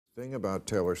Thing about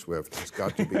Taylor Swift has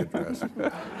got to be addressed. Because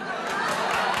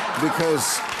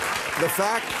the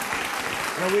fact,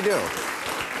 no, we do.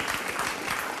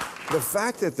 The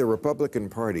fact that the Republican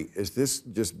Party is this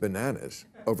just bananas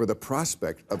over the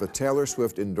prospect of a Taylor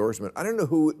Swift endorsement. I don't know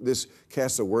who this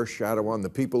casts a worse shadow on, the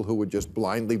people who would just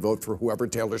blindly vote for whoever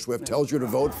Taylor Swift tells you to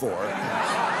vote for,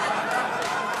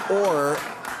 or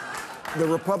the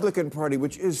Republican Party,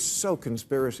 which is so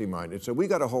conspiracy-minded. So we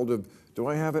got a hold of, do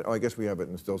I have it? Oh, I guess we have it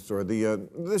in the still store.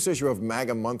 This issue of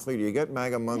MAGA Monthly. Do you get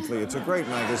MAGA Monthly? It's a great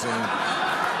magazine.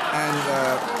 And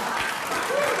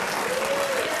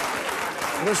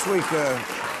this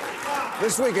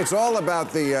week it's all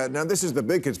about the, now this is the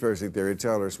big conspiracy theory,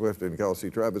 Taylor Swift and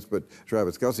Travis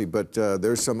Kelce, but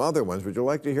there's some other ones. Would you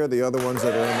like to hear the other ones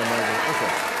that are in the magazine?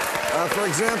 Okay. For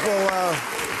example,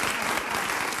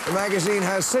 the magazine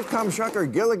has sitcom shocker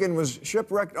Gilligan was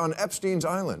shipwrecked on Epstein's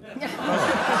Island.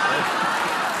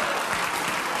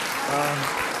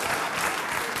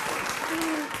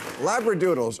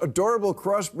 Labradoodles, adorable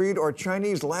crossbreed or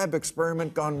Chinese lab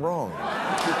experiment gone wrong.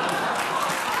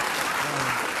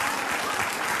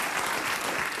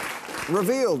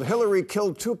 Revealed, Hillary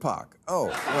killed Tupac. Oh,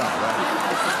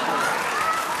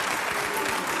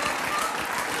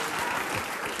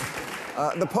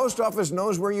 well. The post office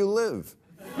knows where you live.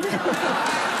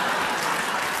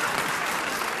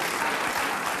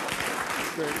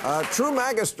 True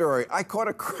MAGA story. I caught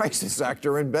a crisis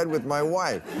actor in bed with my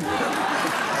wife.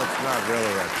 That's not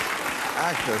really an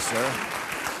actor,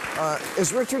 sir.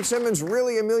 Is Richard Simmons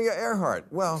really Amelia Earhart?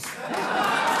 Well...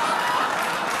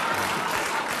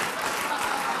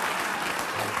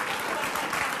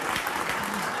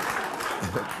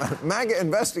 MAGA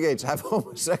investigates, have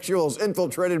homosexuals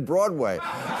infiltrated Broadway.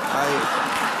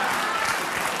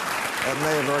 That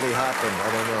may have already happened.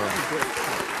 I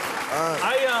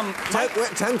don't know.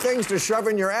 10 things to shove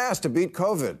in your ass to beat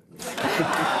COVID.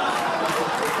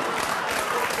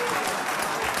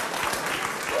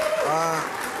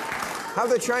 How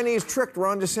the Chinese tricked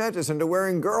Ron DeSantis into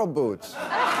wearing girl boots.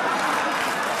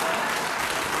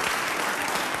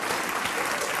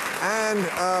 And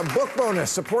book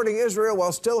bonus, supporting Israel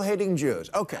while still hating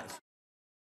Jews. Okay.